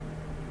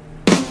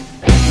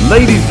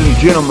Ladies and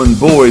gentlemen,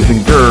 boys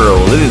and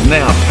girls, it is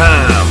now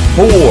time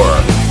for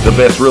the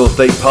best real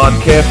estate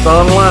podcast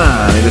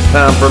online. It is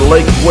time for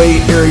Lakeway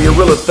Area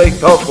Real Estate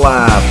Talk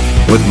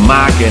Live with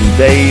Mike and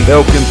Dave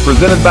Elkins,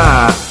 presented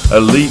by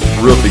Elite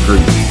Realty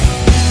Group.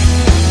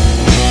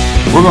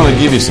 We're going to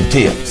give you some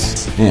tips.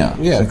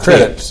 Yeah,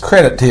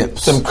 credit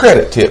tips. Some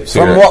credit tips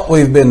from here. what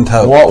we've been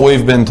told. What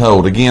we've been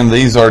told. Again,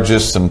 these are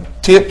just some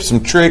tips,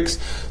 some tricks,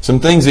 some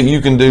things that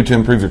you can do to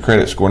improve your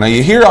credit score. Now,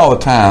 you hear all the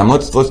time.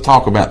 Let's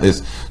talk about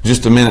this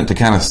just a minute to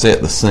kind of set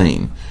the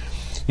scene.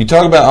 You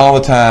talk about all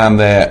the time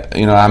that,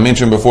 I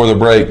mentioned before the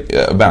break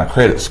about a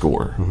credit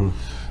score. Mm-hmm.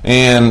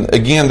 And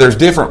again, there's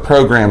different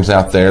programs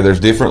out there.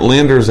 There's different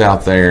lenders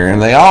out there, and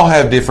they all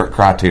have different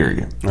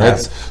criteria. Right.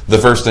 That's the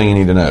first thing you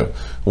need to know.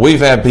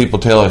 We've had people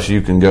tell us you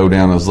can go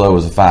down as low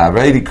as a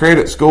 580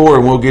 credit score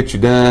and we'll get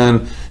you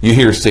done. You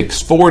hear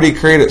 640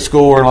 credit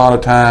score a lot of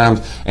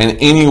times, and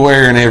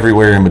anywhere and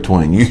everywhere in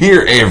between. You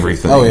hear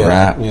everything,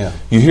 right? Yeah.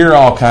 You hear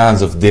all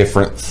kinds of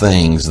different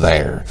things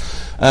there.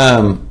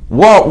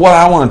 What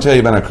I want to tell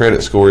you about a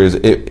credit score is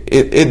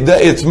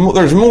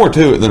there's more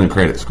to it than a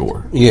credit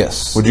score.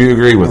 Yes. Would you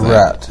agree with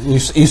that? Right. You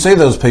see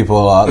those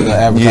people a lot that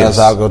advertise, Yes.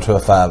 I'll go to a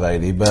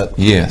 580, but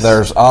Yes.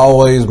 there's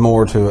always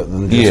more to it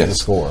than just the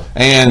score.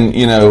 And,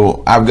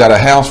 I've got a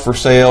house for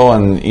sale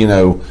and,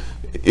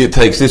 it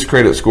takes this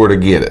credit score to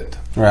get it.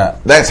 Right.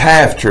 That's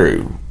half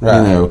true.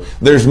 Right.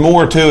 There's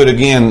more to it,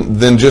 again,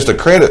 than just a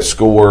credit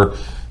score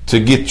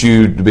to get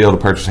you to be able to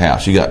purchase a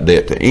house. You got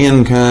debt to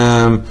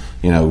income,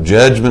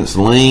 judgments,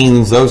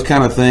 liens, those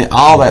kind of things.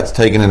 All that's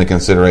taken into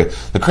consideration.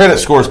 The credit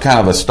score is kind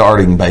of a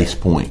starting base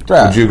point.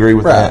 Right. Would you agree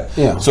with that?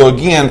 Yeah. So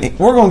again,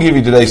 we're going to give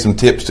you today some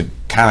tips to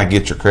kind of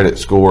get your credit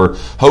score.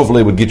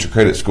 Hopefully, it would get your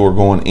credit score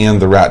going in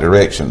the right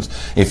directions.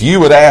 If you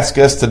would ask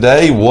us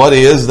today, what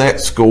is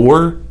that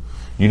score?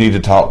 You need to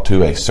talk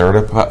to a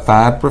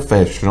certified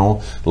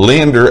professional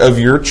lender of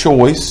your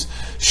choice.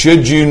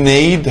 Should you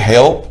need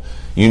help,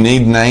 you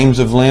need names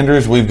of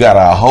lenders, we've got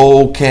a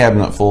whole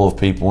cabinet full of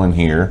people in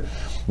here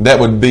that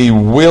would be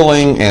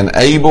willing and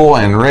able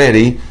and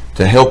ready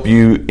to help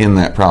you in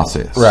that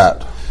process.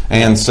 Right.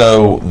 And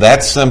so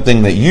that's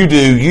something that you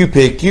do, you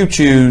pick, you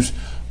choose.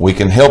 We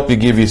can help you,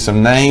 give you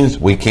some names.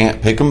 We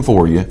can't pick them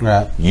for you.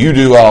 Right. You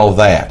do all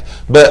that.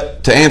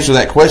 But to answer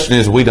that question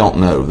is we don't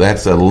know.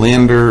 That's a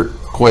lender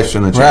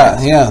question that you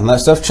ask. Yeah, and that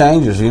stuff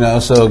changes,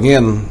 So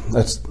again,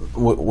 that's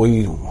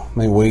we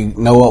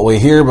know what we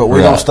hear, but we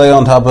don't stay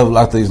on top of it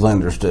like these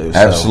lenders do.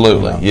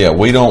 Absolutely, yeah.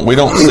 We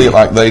don't see it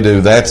like they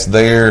do. That's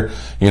their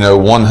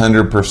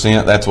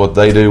 100%. That's what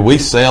they do. We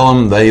sell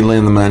them, they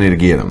lend the money to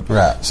get them.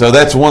 Right. So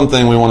that's one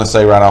thing we want to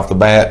say right off the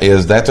bat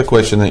is that's a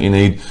question that you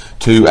need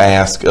to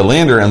ask a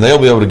lender, and they'll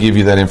be able to give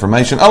you that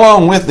information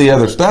along with the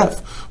other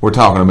stuff we're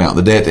talking about,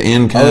 the debt to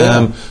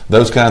income,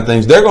 those kind of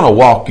things. They're going to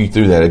walk you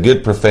through that. A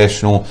good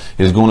professional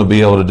is going to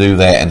be able to do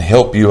that and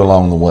help you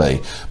along the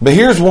way. But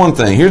here's one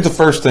thing. Here's the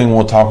first thing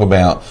we'll talk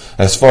about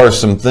as far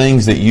as some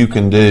things that you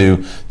can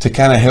do to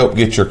kind of help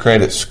get your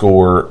credit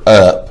score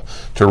up,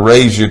 to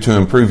raise you, to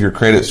improve your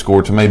credit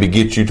score, to maybe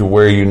get you to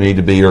where you need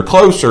to be or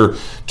closer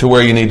to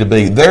where you need to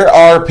be. There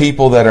are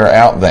people that are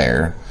out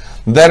there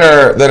that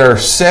are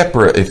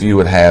separate, if you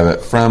would have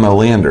it, from a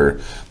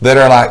lender, that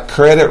are like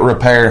credit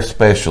repair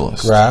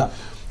specialists. Right.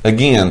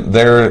 Again,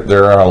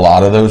 there are a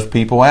lot of those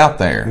people out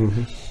there.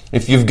 Mm-hmm.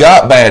 If you've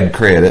got bad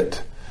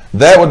credit,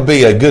 that would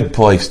be a good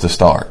place to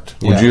start.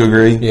 Would you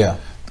agree? Yeah.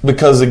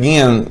 Because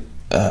again,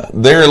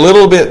 they're a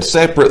little bit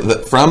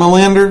separate from a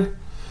lender.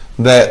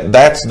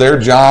 That's their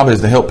job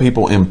is to help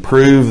people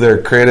improve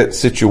their credit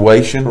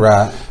situation.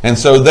 Right. And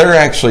so they're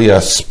actually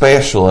a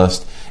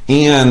specialist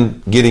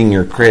in getting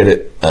your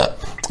credit up.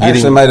 I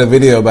actually made a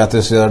video about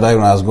this the other day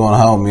when I was going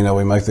home.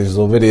 We make these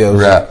little videos.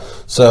 Right.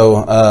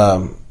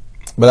 So,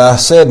 but I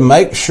said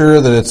make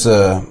sure that it's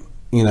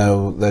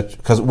that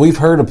because we've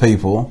heard of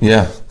people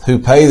who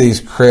pay these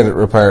credit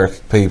repair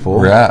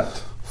people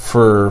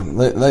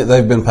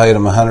they've been paid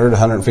them $100,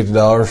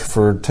 $150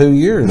 for 2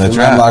 years. That's and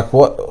right. I'm like,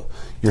 what?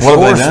 Your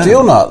score's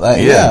still not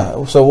that.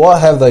 Yeah. So what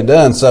have they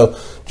done? So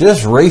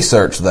just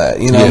research that.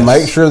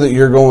 Make sure that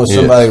you're going with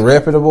somebody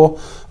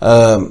reputable.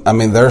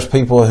 There's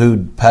people who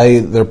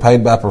they're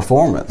paid by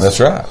performance. That's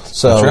right.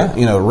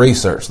 So,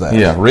 research that.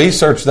 Yeah,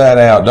 research that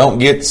out. Don't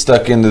get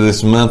stuck into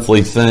this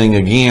monthly thing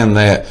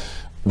again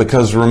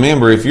because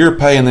remember, if you're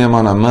paying them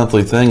on a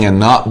monthly thing and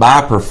not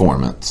by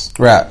performance.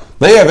 Right.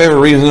 They have every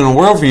reason in the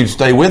world for you to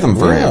stay with them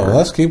forever. Yeah, well,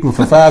 let's keep them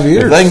for 5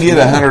 years. If they can get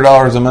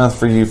 $100 a month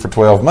for you for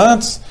 12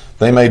 months,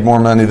 they made more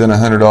money than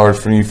 $100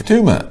 from you for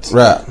 2 months.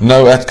 Right.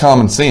 No, that's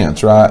common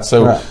sense, right?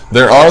 So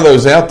there are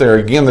those out there,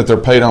 again, that they're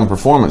paid on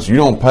performance. You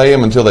don't pay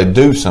them until they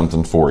do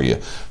something for you.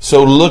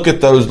 So look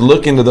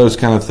into those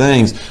kind of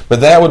things. But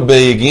that would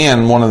be,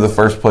 again, one of the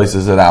first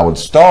places that I would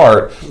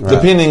start,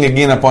 depending,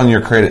 again, upon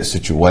your credit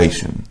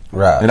situation.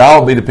 Right. It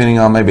all be depending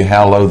on maybe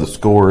how low the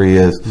score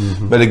is.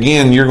 Mm-hmm. But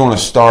again, you're going to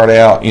start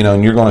out,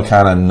 and you're going to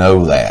kind of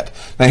know that.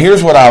 Now,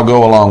 here's what I'll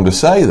go along to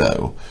say,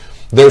 though.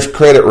 There's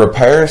credit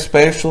repair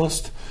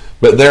specialists,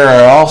 but there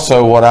are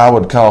also what I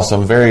would call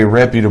some very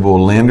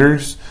reputable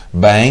lenders,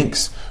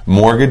 banks,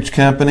 mortgage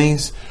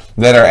companies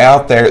that are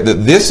out there,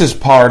 that this is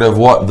part of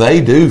what they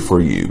do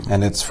for you.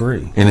 And it's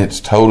free. And it's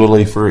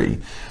totally free.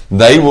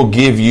 They will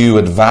give you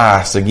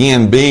advice,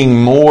 again,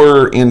 being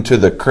more into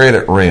the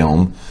credit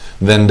realm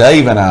than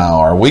Dave and I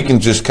are. We can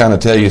just kind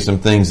of tell you some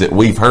things that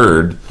we've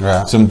heard,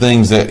 right. Some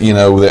things that, you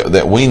know,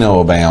 that we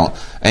know about.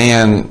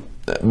 And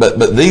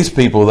but these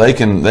people, they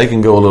can go they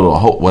can go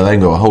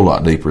a whole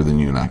lot deeper than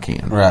you and I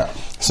can. Right.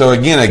 So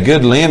again, a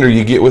good lender,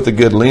 you get with a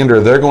good lender,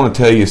 they're going to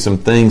tell you some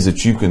things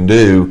that you can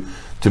do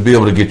to be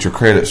able to get your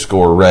credit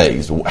score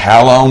raised.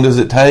 How long does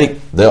it take?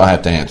 They'll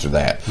have to answer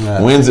that.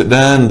 Right. When's it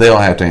done? They'll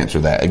have to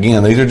answer that.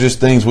 Again, these are just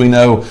things we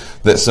know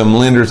that some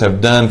lenders have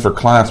done for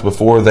clients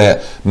before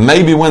that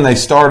maybe when they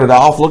started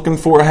off looking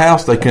for a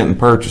house, they couldn't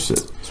purchase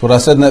it. That's what I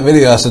said in that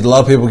video. I said a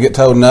lot of people get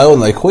told no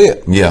and they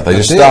quit. Yeah, they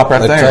just stop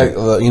right there.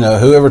 Take, you know,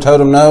 whoever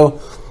told them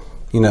no,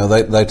 you know,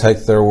 they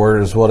take their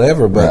word as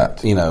whatever. But,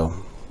 right. you know,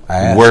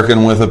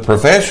 working with a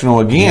professional,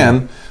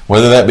 again,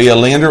 whether that be a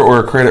lender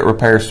or a credit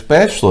repair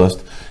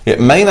specialist, it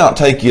may not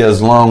take you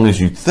as long as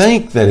you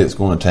think that it's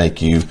going to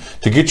take you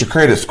to get your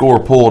credit score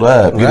pulled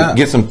up,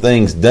 get some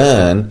things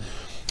done.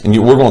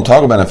 And we're going to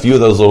talk about a few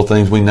of those little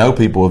things we know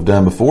people have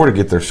done before to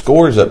get their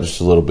scores up just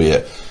a little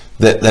bit.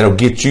 That'll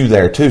get you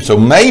there too. So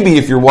maybe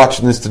if you're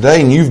watching this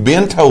today and you've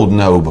been told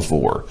no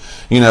before,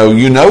 you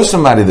know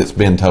somebody that's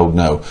been told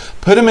no,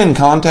 put them in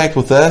contact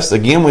with us.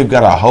 Again, we've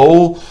got a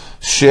whole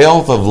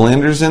shelf of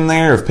lenders in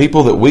there of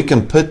people that we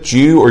can put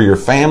you or your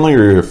family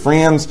or your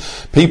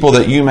friends, people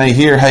that you may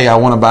hear, hey, I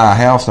want to buy a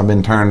house, I've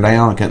been turned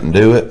down, I couldn't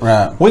do it.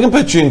 Right. We can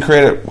put you in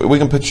credit, we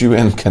can put you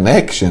in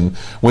connection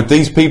with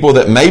these people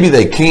that maybe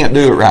they can't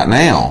do it right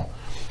now,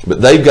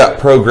 but they've got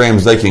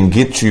programs they can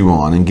get you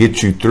on and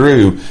get you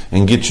through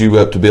and get you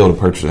up to be able to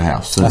purchase a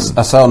house soon.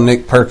 I saw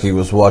Nick Perky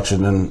was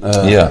watching, and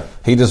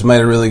he just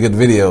made a really good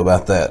video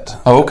about that.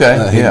 Oh,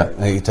 okay. He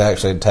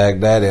actually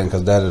tagged Dad in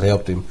because Dad had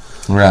helped him.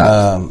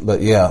 Right.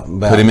 But yeah,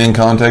 put him in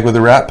contact with the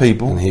right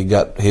people. And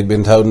he'd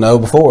been told no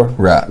before.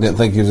 Right. Didn't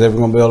think he was ever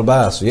going to be able to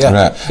buy. So yeah.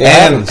 Right.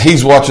 And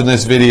he's watching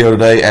this video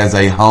today as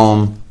a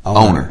home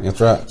owner. That's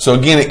right. So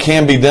again, it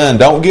can be done.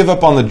 Don't give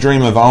up on the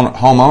dream of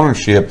home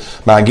ownership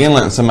by again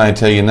letting somebody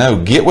tell you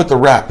no. Get with the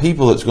right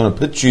people that's going to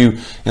put you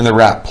in the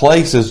right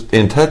places,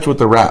 in touch with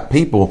the right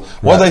people.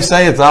 What they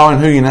say, it's all in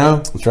who you know.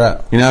 That's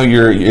right. You know,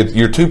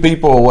 you're two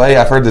people away.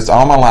 I've heard this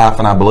all my life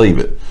and I believe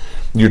it.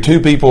 You're two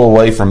people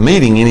away from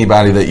meeting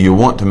anybody that you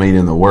want to meet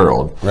in the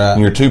world. Right.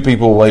 And you're two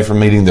people away from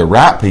meeting the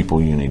right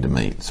people you need to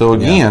meet. So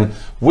again,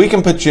 we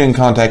can put you in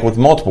contact with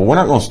multiple. We're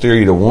not going to steer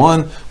you to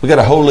one. We got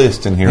a whole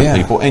list in here of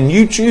people, and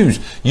you choose.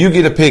 You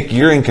get to pick.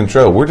 You're in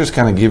control. We're just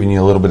kind of giving you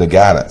a little bit of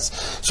guidance.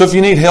 So if you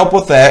need help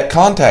with that,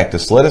 contact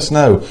us. Let us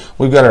know.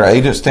 We've got our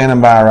agent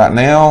standing by right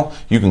now.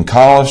 You can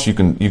call us. You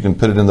can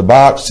put it in the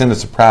box. Send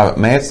us a private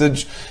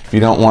message. If you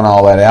don't want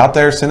all that out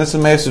there, send us a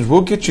message.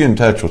 We'll get you in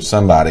touch with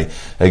somebody,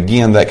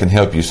 again, that can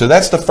help you. So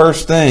that's the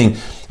first thing,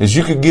 is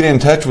you could get in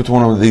touch with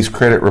one of these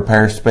credit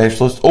repair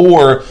specialists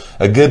or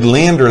a good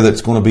lender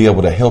that's going to be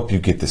able to help you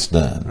get this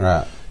done.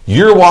 Right.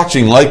 You're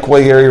watching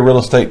Lakeway Area Real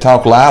Estate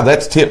Talk Live.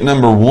 That's tip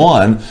number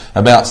 1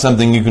 about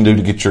something you can do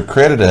to get your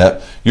credit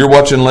up. You're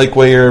watching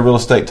Lakeway Area Real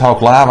Estate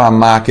Talk Live. I'm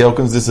Mike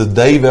Elkins. This is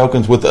Dave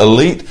Elkins with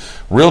Elite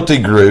Realty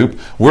Group.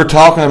 We're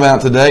talking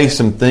about today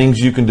some things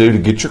you can do to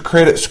get your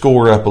credit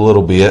score up a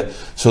little bit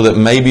so that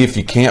maybe if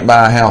you can't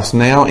buy a house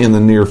now, in the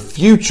near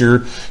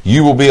future,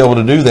 you will be able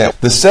to do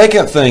that. The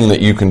second thing that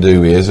you can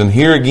do is, and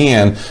here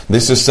again,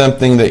 this is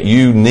something that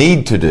you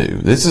need to do.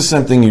 This is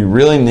something you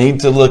really need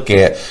to look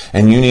at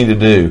and you need to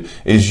do,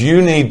 is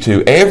you need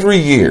to, every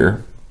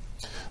year,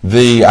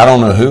 I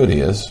don't know who it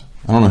is,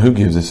 I don't know who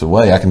gives this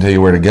away. I can tell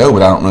you where to go,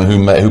 but I don't know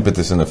who put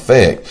this in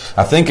effect.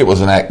 I think it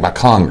was an act by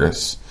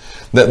Congress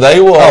that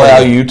they will allow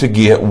you to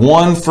get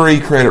one free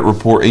credit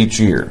report each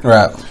year.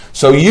 Right.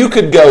 So you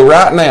could go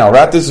right now,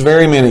 right this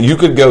very minute, you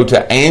could go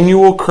to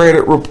Annual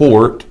Credit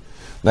Report.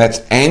 That's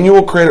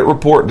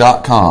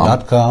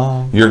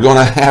annualcreditreport.com. You're going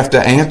to have to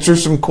answer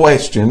some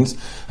questions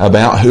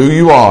about who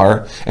you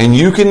are, and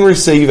you can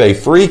receive a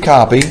free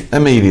copy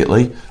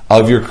immediately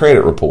of your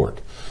credit report.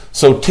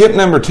 So tip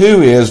number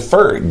 2 is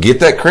get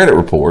that credit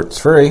report. It's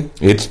free.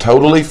 It's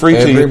totally free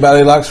to you.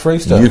 Everybody likes free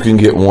stuff. You can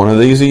get one of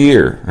these a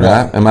year,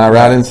 right? Am I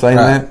right in saying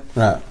that?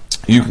 Right.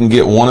 You can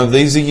get one of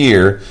these a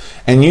year,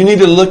 and you need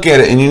to look at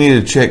it and you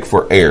need to check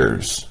for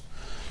errors.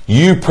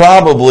 You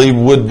probably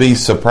would be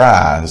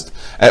surprised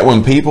at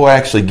when people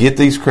actually get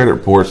these credit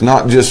reports,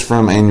 not just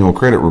from Annual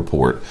Credit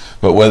Report,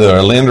 but whether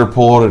a lender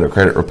pulled it, a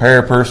credit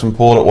repair person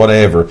pulled it,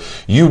 whatever,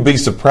 you'd be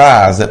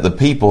surprised at the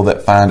people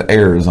that find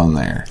errors on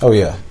there. Oh,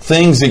 yeah.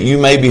 Things that you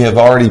maybe have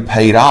already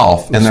paid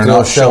off and they're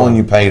not showing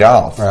you paid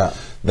off. Right.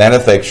 That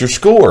affects your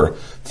score.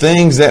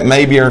 Things that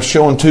maybe are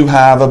showing too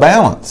high of a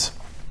balance.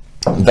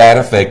 That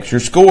affects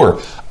your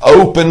score.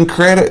 Open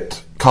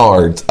credit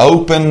cards,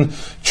 open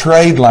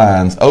trade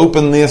lines,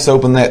 open this,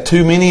 open that.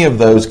 Too many of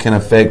those can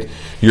affect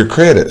your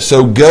credit.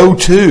 So go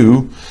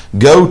to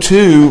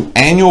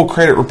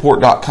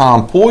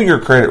annualcreditreport.com, pull your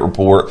credit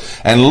report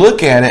and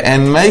look at it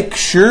and make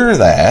sure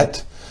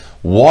that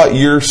what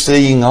you're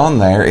seeing on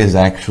there is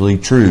actually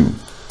true.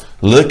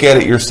 Look at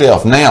it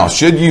yourself. Now,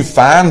 should you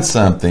find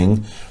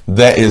something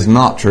that is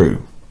not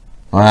true,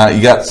 all right,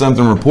 you got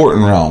something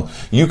reporting wrong,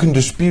 you can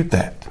dispute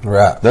that.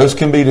 Right. Those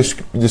can be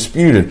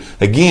disputed.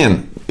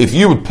 Again, if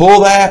you would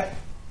pull that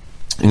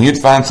and you'd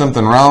find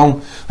something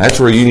wrong, that's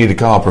where you need to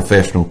call a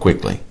professional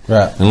quickly.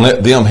 Right. And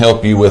let them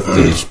help you with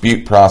the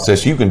dispute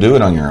process. You can do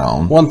it on your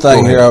own. One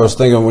thing here I was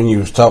thinking when you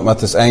was talking about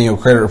this annual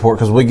credit report,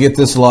 because we get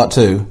this a lot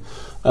too,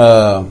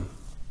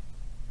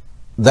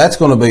 that's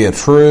going to be a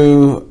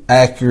true,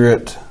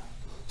 accurate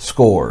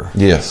score.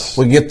 Yes.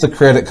 We get the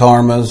Credit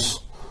Karmas.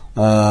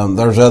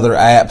 There's other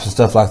apps and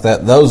stuff like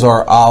that. Those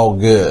are all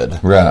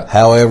good. Right.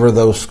 However,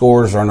 those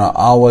scores are not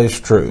always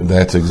true.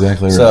 That's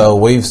exactly right. So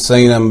we've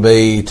seen them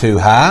be too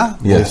high.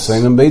 Yes. We've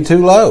seen them be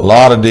too low. A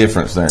lot of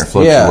difference there,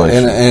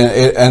 fluctuation.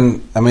 Yeah,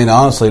 and I mean,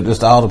 honestly, it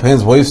just all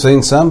depends. We've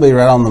seen some be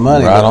right on the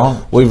money. Right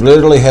on. We've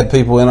literally had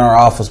people in our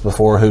office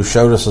before who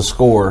showed us a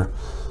score,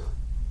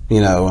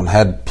 and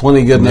had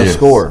plenty good enough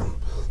score.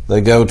 They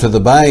go to the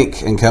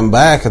bank and come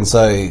back and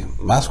say,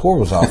 my score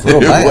was off real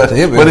bad.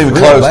 It wasn't even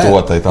close to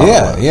what they thought.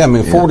 Yeah, I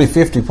mean, 40,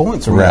 50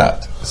 points are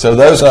right. So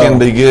those can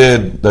be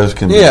good, those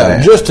can be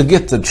bad. Just to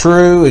get the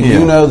true, and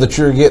you know that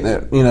you're getting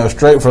it,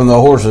 straight from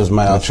the horse's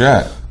mouth.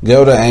 That's right.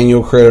 Go to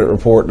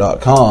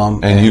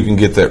annualcreditreport.com. And you can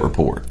get that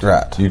report.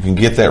 Right. You can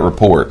get that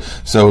report.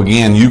 So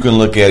again, you can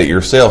look at it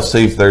yourself,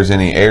 see if there's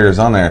any errors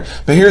on there.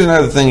 But here's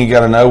another thing you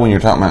got to know when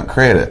you're talking about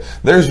credit.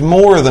 There's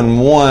more than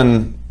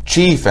one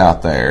chief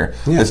out there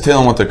that's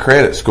telling what the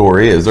credit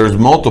score is. There's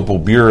multiple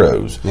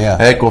bureaus. Yeah.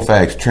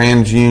 Equifax,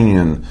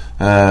 TransUnion,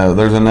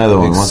 there's another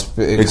one.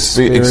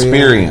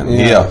 Experian.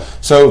 Yeah.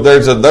 So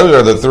those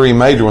are the three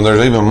major ones.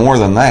 There's even more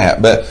than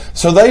that. But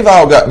so they've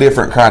all got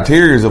different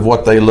criteria of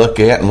what they look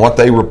at and what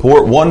they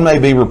report. One may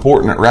be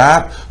reporting it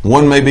right,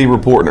 one may be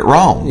reporting it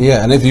wrong.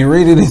 Yeah, and if you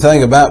read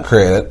anything about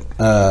credit,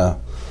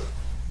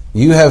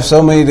 you have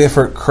so many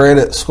different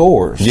credit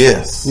scores.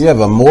 Yes. You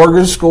have a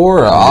mortgage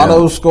score, an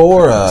auto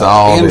score,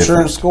 an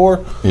insurance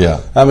score.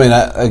 Yeah. I mean,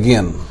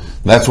 again,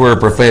 that's where a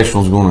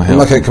professional's going to help.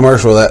 Look at a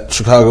commercial of that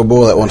Chicago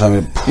Bull that one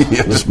time.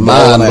 Just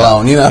mind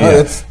blown.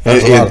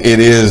 It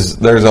is.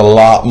 There's a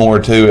lot more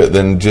to it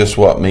than just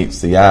what meets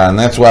the eye. And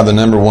that's why the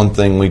number one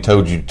thing we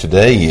told you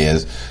today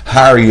is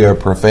hire you a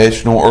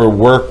professional or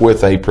work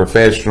with a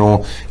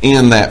professional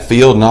in that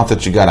field. Not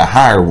that you got to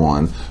hire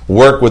one.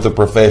 Work with a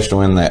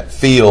professional in that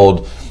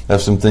field. Of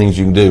some things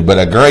you can do, but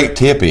a great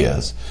tip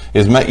is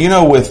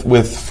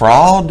with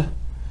fraud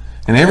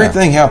and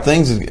everything, how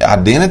things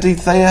identity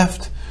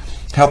theft,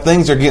 how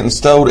things are getting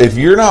stolen. If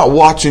you're not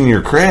watching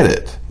your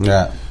credit,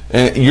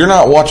 and you're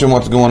not watching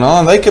what's going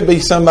on, they could be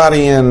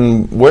somebody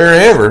in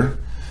wherever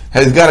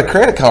has got a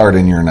credit card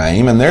in your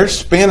name and they're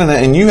spending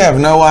it and you have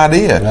no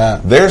idea.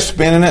 They're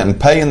spending it and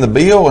paying the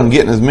bill and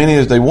getting as many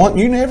as they want.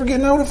 You never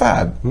get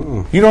notified.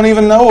 You don't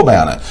even know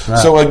about it.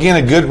 So again,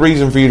 a good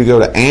reason for you to go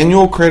to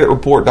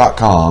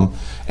annualcreditreport.com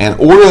and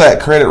order that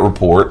credit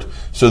report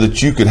so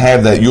that you could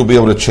have that. You'll be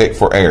able to check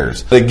for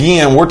errors.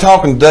 Again, we're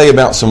talking today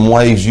about some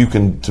things you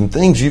can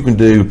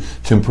do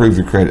to improve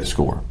your credit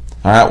score.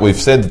 All right, we've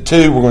said the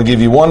two. We're going to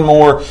give you one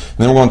more and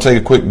then we're going to take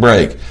a quick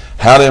break.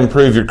 How to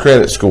improve your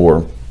credit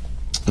score.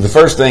 The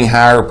first thing,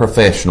 hire a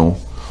professional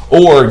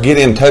or get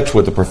in touch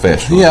with a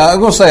professional. Yeah, I was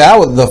going to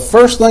say, the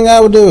first thing I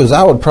would do is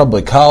I would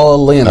probably call a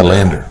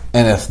lender.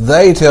 And if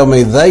they tell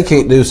me they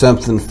can't do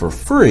something for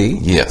free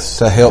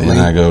to help me,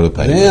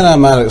 then I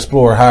might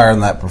explore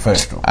hiring that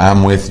professional.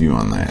 I'm with you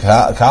on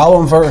that. Call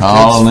them first.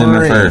 Call a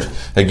lender first.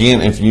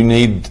 Again, if you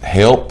need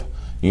help,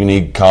 you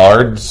need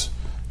cards,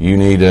 you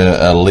need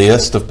a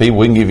list of people,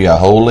 we can give you a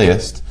whole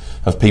list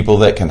of people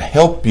that can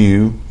help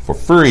you for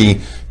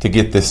free to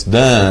get this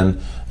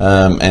done.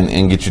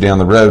 And get you down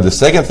the road. The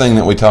second thing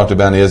that we talked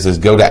about is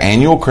go to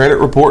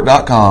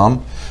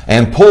annualcreditreport.com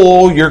and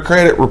pull your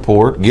credit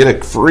report. Get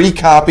a free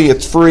copy.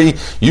 It's free.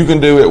 You can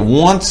do it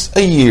once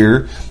a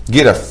year.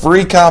 Get a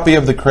free copy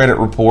of the credit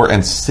report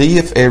and see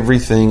if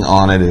everything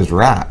on it is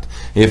right.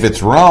 If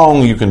it's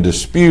wrong, you can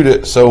dispute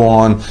it, so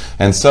on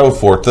and so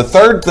forth. The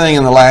third thing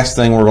and the last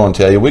thing we're going to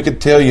tell you, we could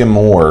tell you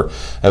more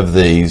of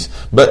these,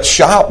 but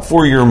shop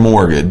for your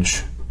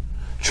mortgage.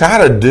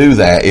 Try to do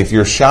that if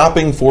you're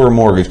shopping for a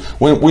mortgage.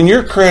 When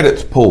your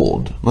credit's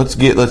pulled, let's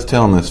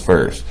tell them this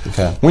first.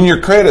 Okay. When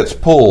your credit's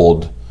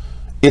pulled,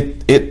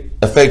 it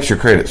affects your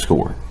credit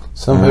score.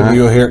 Some people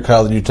you'll hear it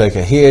called, you take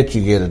a hit,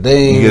 you get a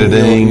ding. You get a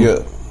ding.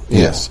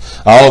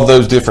 Yes. All of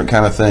those different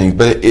kind of things.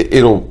 But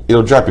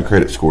it'll drop your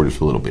credit score just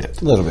a little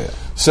bit. A little bit.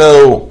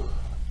 So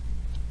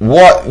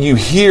what you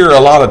hear a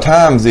lot of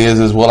times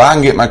is well, I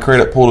can get my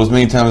credit pulled as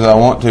many times as I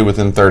want to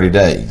within 30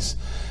 days.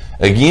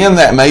 Again,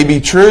 that may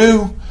be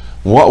true.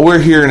 What we're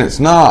hearing, it's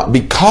not,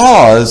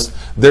 because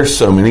there's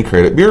so many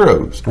credit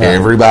bureaus. Right.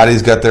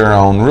 Everybody's got their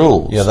own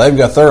rules. Yeah, they've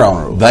got their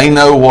own rules. They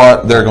know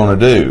what they're going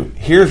to do.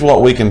 Here's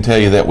what we can tell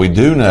you that we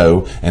do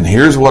know, and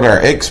here's what our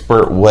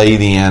expert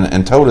weighed in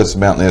and told us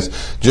about this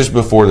just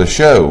before the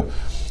show.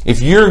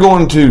 If you're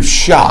going to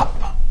shop,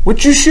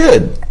 which you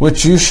should.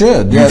 You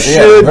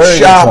should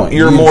shop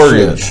your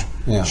mortgage.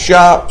 Yeah.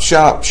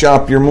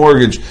 Shop your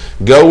mortgage.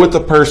 Go with the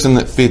person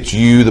that fits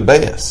you the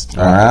best.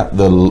 All right.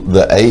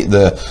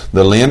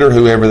 The lender,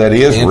 whoever that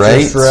is,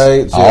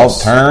 rates, all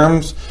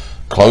terms,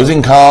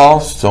 closing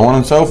costs, so on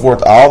and so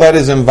forth. All that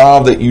is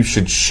involved. That you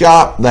should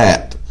shop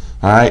that.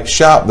 All right.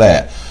 Shop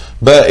that.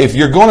 But if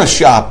you're going to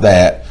shop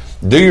that,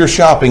 do your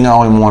shopping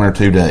all in 1 or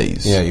 2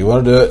 days. Yeah, you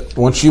want to do it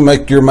once you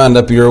make your mind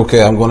up. You're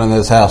okay. I'm going into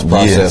this house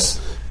process.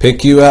 Yes.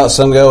 Pick you out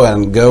some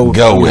and go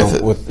with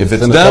it. If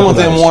it's done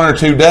within 1 or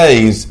 2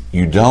 days,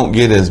 you don't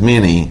get as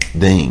many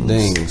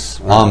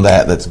dings on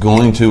that. That's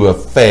going to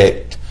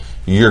affect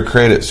your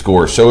credit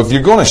score. So if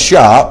you're going to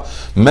shop,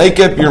 make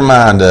up your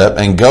mind up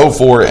and go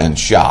for it and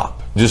shop.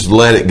 Just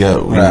let it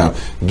go. Right. You know,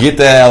 get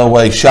that out of the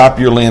way. Shop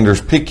your lenders.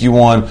 Pick you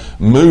one.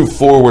 Move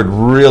forward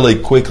really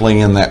quickly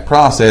in that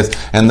process,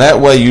 and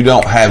that way you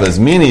don't have as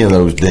many of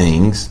those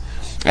dings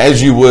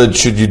as you would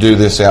should you do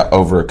this out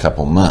over a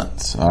couple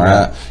months. All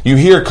right. You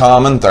hear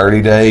common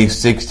 30 days,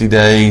 60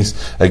 days.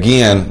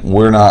 Again,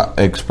 we're not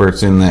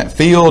experts in that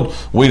field.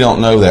 We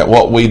don't know that.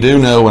 What we do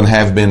know and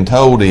have been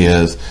told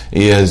is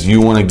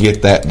you want to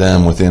get that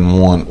done within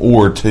 1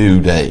 or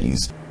 2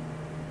 days.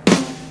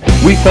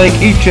 We thank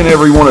each and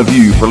every one of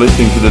you for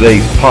listening to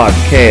today's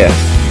podcast.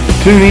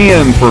 Tune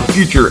in for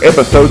future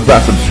episodes by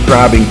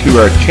subscribing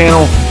to our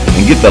channel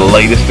and get the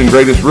latest and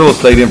greatest real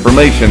estate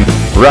information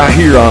right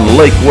here on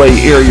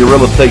Lakeway Area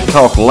Real Estate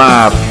Talk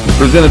Live,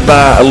 presented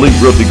by Elite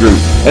Realty Group.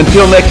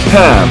 Until next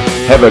time,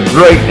 have a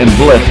great and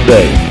blessed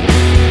day.